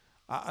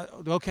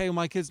 Okay,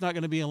 my kid's not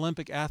going to be an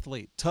Olympic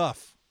athlete.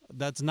 Tough.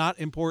 That's not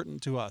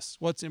important to us.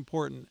 What's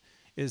important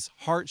is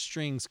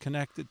heartstrings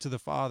connected to the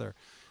Father.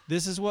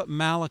 This is what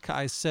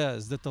Malachi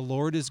says that the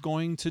Lord is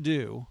going to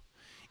do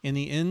in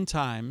the end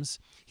times.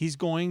 He's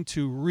going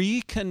to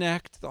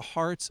reconnect the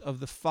hearts of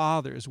the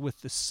fathers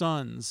with the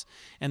sons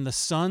and the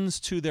sons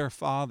to their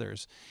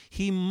fathers.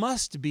 He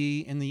must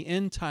be in the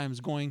end times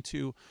going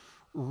to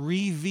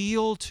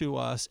reveal to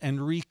us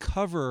and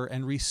recover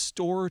and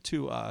restore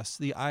to us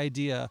the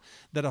idea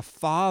that a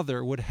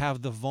father would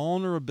have the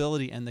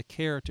vulnerability and the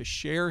care to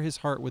share his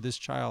heart with his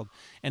child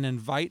and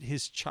invite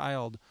his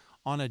child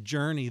on a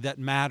journey that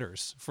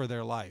matters for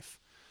their life.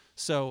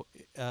 So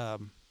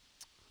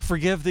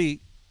forgive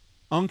the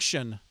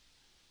unction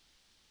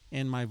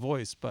in my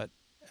voice, but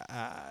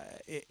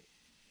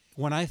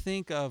when I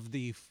think of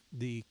the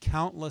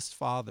countless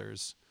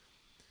fathers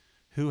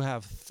who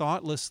have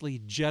thoughtlessly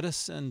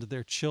jettisoned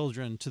their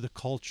children to the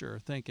culture,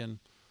 thinking,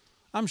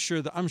 I'm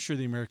sure the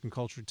American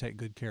culture would take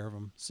good care of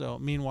them. So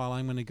meanwhile,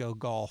 I'm going to go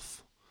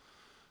golf.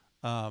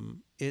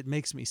 It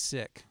makes me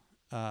sick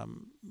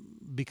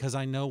because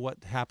I know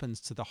what happens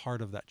to the heart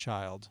of that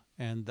child,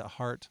 and the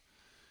heart,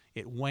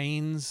 it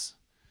wanes,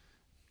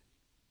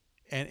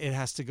 and it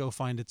has to go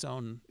find its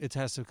own. It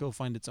has to go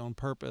find its own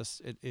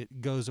purpose.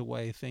 It goes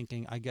away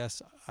thinking, I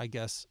guess.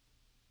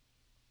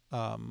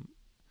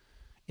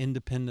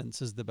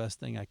 Independence is the best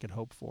thing I could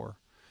hope for.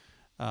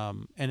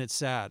 And it's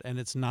sad, and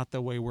it's not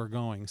the way we're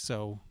going.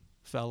 So,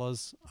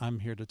 fellas, I'm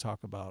here to talk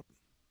about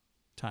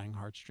tying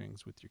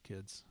heartstrings with your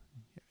kids.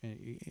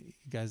 You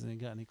guys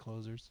got any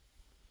closers?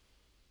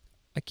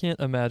 I can't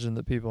imagine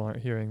that people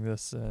aren't hearing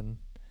this and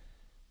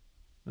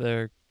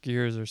their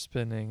gears are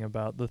spinning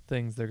about the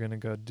things they're going to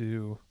go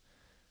do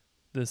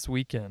this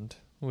weekend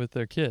with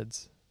their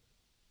kids.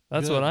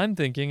 That's Good. what I'm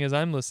thinking as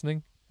I'm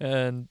listening,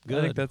 and I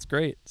think Good. that's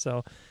great.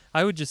 So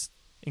I would just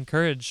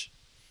encourage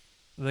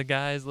the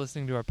guys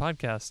listening to our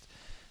podcast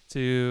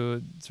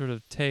to sort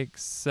of take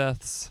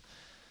Seth's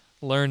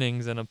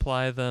learnings and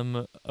apply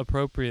them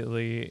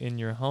appropriately in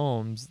your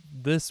homes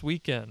this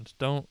weekend.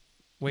 Don't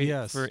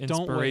wait for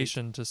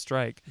inspiration to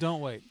strike.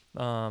 Don't wait.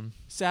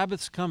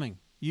 Sabbath's coming.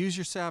 Use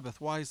your Sabbath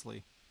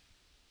wisely.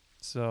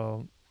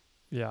 So,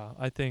 yeah,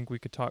 I think we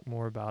could talk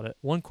more about it.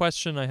 One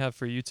question I have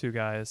for you two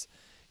guys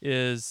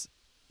is,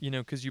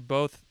 because you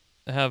both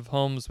have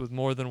homes with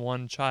more than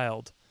one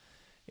child,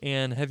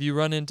 and have you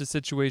run into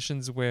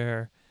situations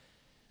where,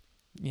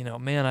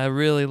 man, I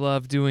really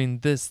love doing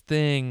this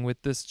thing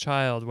with this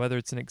child, whether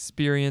it's an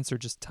experience or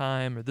just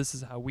time, or this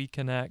is how we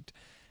connect,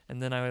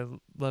 and then I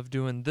love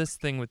doing this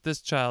thing with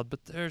this child,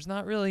 but there's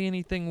not really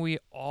anything we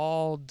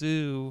all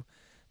do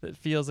that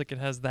feels like it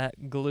has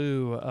that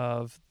glue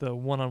of the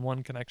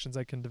one-on-one connections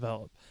I can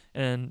develop.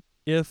 And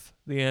if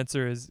the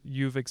answer is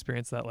you've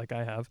experienced that like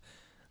I have,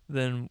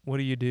 then what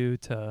do you do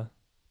to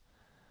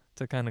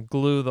kind of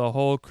glue the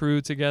whole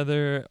crew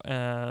together,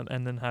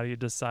 and then how do you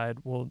decide,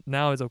 well,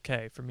 now is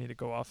okay for me to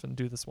go off and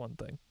do this one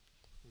thing?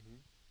 Mm-hmm.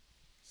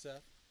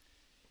 Seth?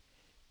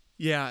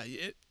 Yeah,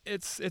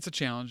 it's a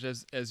challenge,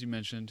 as you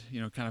mentioned,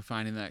 kind of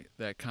finding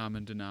that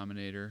common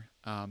denominator.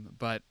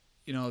 But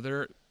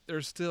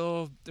there's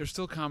still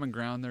common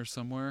ground there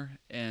somewhere,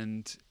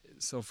 and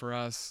so for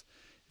us,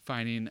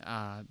 finding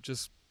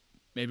just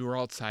maybe we're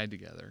outside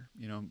together.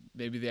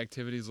 Maybe the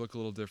activities look a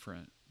little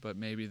different, but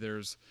maybe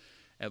there's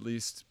at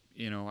least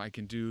I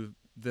can do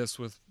this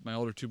with my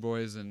older two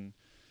boys, and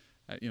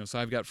so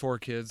I've got 4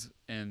 kids,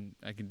 and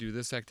I can do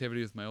this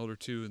activity with my older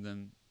 2, and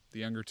then the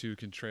younger 2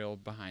 can trail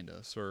behind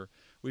us. Or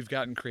we've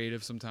gotten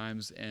creative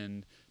sometimes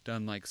and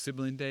done like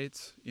sibling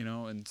dates,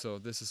 and so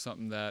this is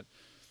something that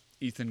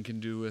Ethan can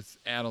do with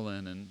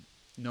Adeline and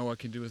Noah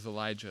can do with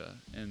Elijah,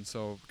 and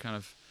so kind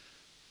of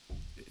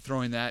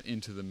throwing that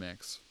into the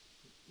mix.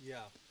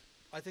 Yeah,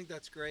 I think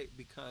that's great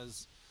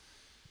because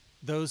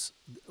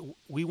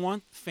we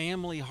want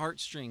family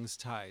heartstrings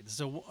tied.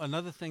 So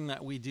another thing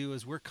that we do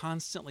is we're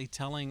constantly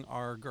telling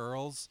our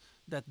girls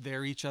that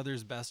they're each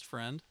other's best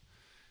friend.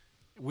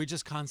 We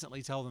just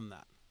constantly tell them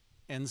that.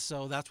 And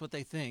so that's what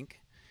they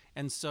think.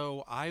 And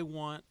so I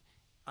want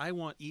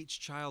each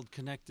child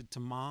connected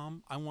to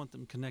mom. I want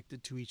them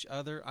connected to each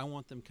other. I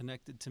want them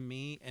connected to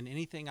me. And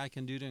anything I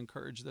can do to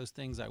encourage those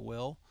things, I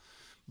will.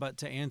 But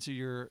to answer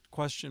your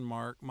question,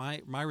 Mark,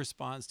 my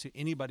response to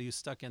anybody who's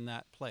stuck in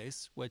that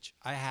place, which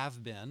I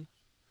have been,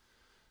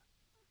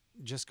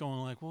 just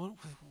going like, well,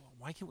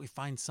 why can't we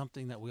find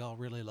something that we all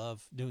really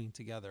love doing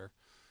together?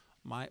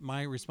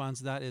 My response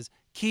to that is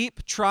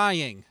keep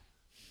trying.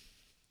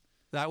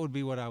 That would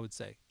be what I would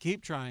say.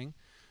 Keep trying.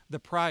 The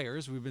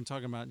Pryors, we've been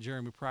talking about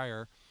Jeremy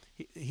Pryor,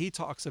 he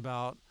talks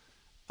about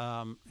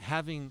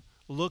having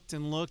looked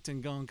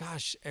and going,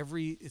 gosh,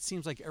 it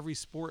seems like every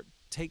sport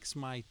takes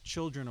my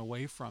children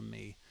away from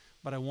me,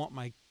 but I want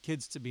my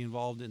kids to be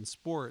involved in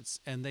sports.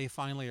 And they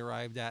finally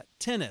arrived at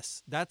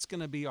tennis. That's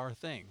going to be our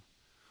thing.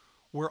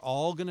 We're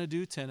all going to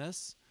do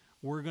tennis.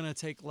 We're going to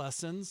take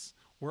lessons.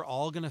 We're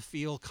all going to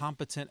feel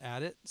competent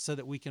at it so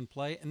that we can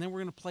play. And then we're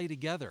going to play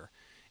together.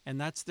 And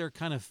that's their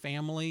kind of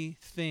family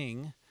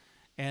thing.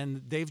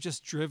 And they've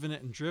just driven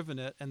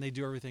it, and they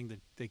do everything that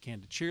they can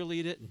to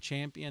cheerlead it and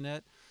champion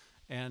it.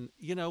 And,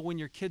 when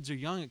your kids are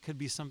young, it could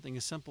be something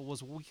as simple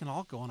as, well, we can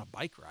all go on a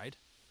bike ride.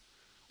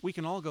 We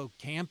can all go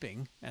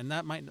camping, and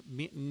that might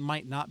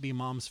not be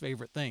mom's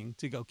favorite thing,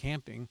 to go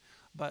camping,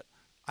 but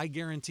I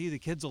guarantee the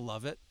kids will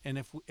love it. And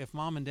if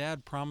mom and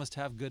dad promise to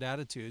have good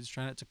attitudes,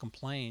 try not to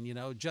complain,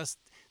 just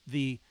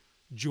the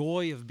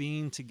joy of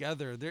being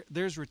together,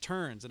 there's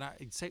returns. And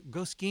I'd say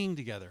go skiing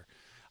together.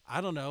 I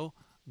don't know,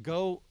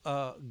 go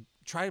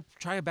try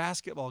a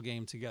basketball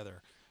game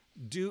together.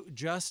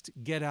 Just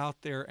get out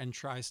there and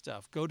try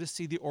stuff. Go to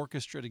see the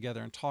orchestra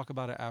together and talk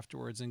about it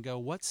afterwards and go,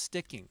 what's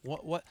sticking?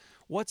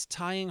 What's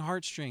tying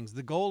heartstrings?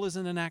 The goal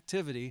isn't an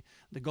activity.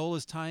 The goal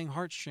is tying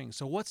heartstrings.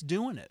 So what's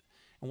doing it?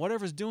 And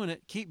whatever's doing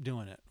it, keep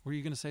doing it. Were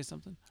you going to say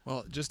something?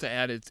 Well, just to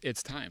add,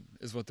 it's time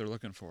is what they're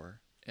looking for.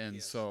 And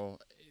Yes. So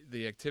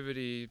the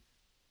activity,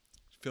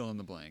 fill in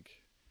the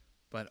blank.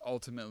 But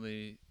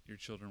ultimately, your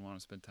children want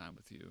to spend time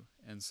with you.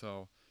 And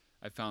so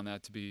I found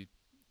that to be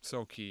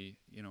so key,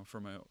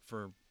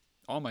 for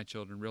all my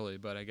children, really.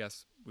 But I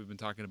guess we've been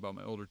talking about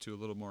my older two a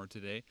little more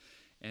today,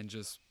 and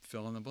just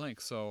fill in the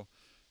blank. So,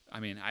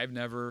 I've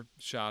never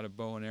shot a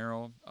bow and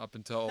arrow up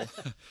until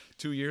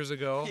 2 years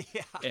ago,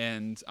 Yeah.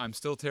 and I'm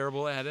still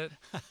terrible at it.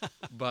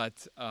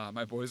 But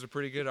my boys are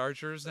pretty good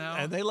archers now,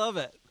 And they love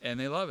it. and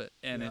they love it.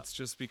 And Yeah. it's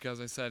just because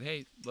I said,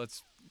 hey,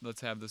 let's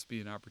have this be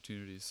an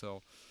opportunity.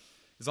 So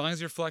as long as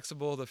you're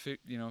flexible to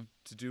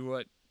do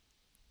what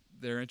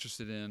they're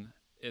interested in,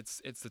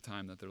 it's the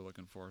time that they're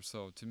looking for.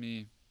 So to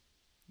me,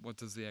 what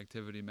does the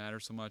activity matter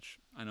so much?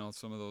 I know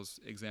some of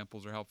those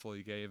examples are helpful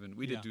you gave, and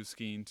we did Yeah. do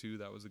skiing too.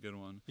 That was a good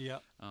one. Yeah,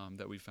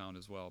 That we found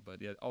as well.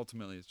 But yeah,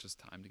 ultimately it's just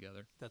time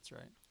together. that's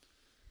right.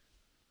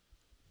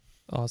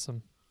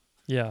 Awesome.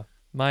 Yeah.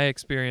 My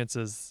experience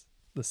is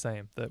the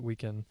same, that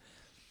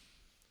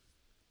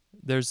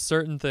there's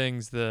certain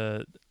things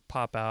that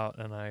pop out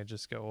and I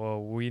just go,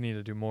 well, we need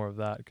to do more of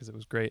that because it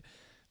was great.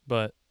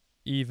 But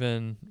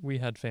even we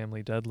had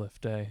family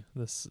deadlift day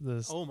this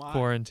Oh, my.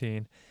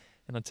 quarantine.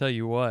 And I'll tell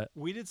you what,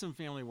 We did some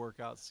family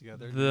workouts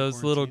together. during those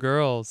little quarantine.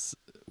 girls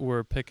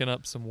were picking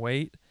up some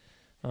weight,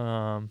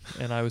 and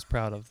I was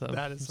proud of them.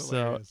 That is So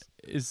hilarious.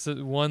 it's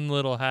one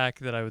little hack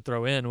that I would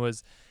throw in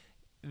was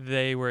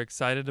they were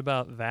excited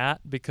about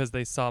that because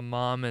they saw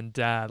mom and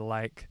dad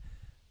like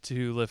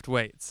to lift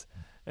weights.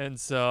 And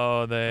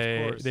so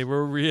course. they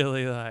were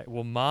really like,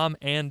 well, mom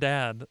and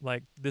dad,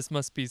 like, this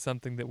must be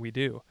something that we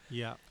do.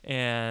 Yeah.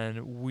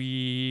 And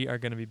we are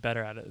going to be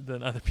better at it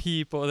than other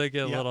people. They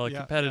get a little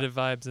competitive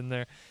vibes in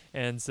there.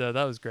 And so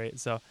that was great.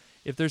 So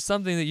if there's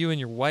something that you and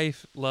your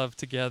wife love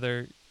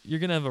together, you're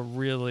going to have a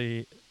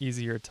really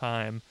easier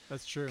time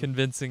That's true.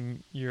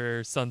 convincing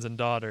your sons and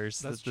daughters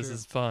That's that this true.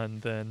 is fun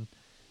than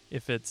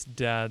if it's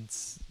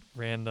dad's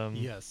random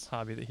Yes.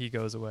 hobby that he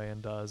goes away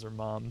and does, or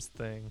mom's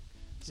thing.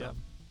 So Yep.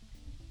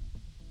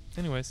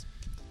 anyways,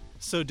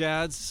 So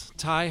dads,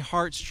 tie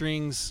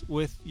heartstrings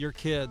with your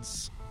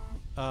kids.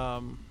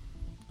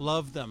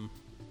 Love them.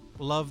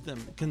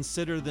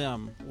 Consider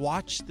them.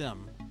 Watch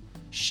them.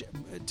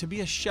 To be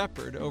a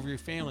shepherd over your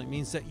family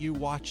means that you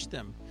watch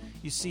them.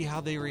 You see how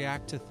they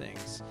react to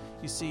things.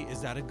 You see,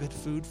 is that a good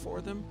food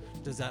for them?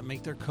 Does that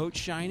make their coat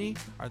shiny?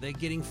 Are they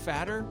getting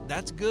fatter?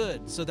 That's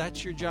good. So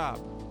that's your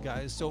job,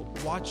 guys. So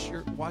watch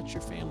your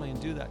family and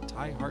do that.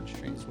 Tie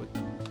heartstrings with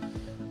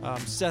them.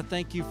 Seth,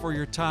 thank you for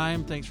your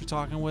time. Thanks for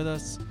talking with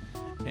us.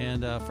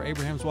 And for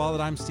Abraham's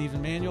Wallet, I'm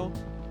Stephen Manuel.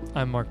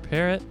 I'm Mark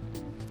Parrott.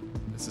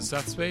 This is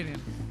Seth Spadian.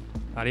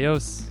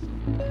 Adios.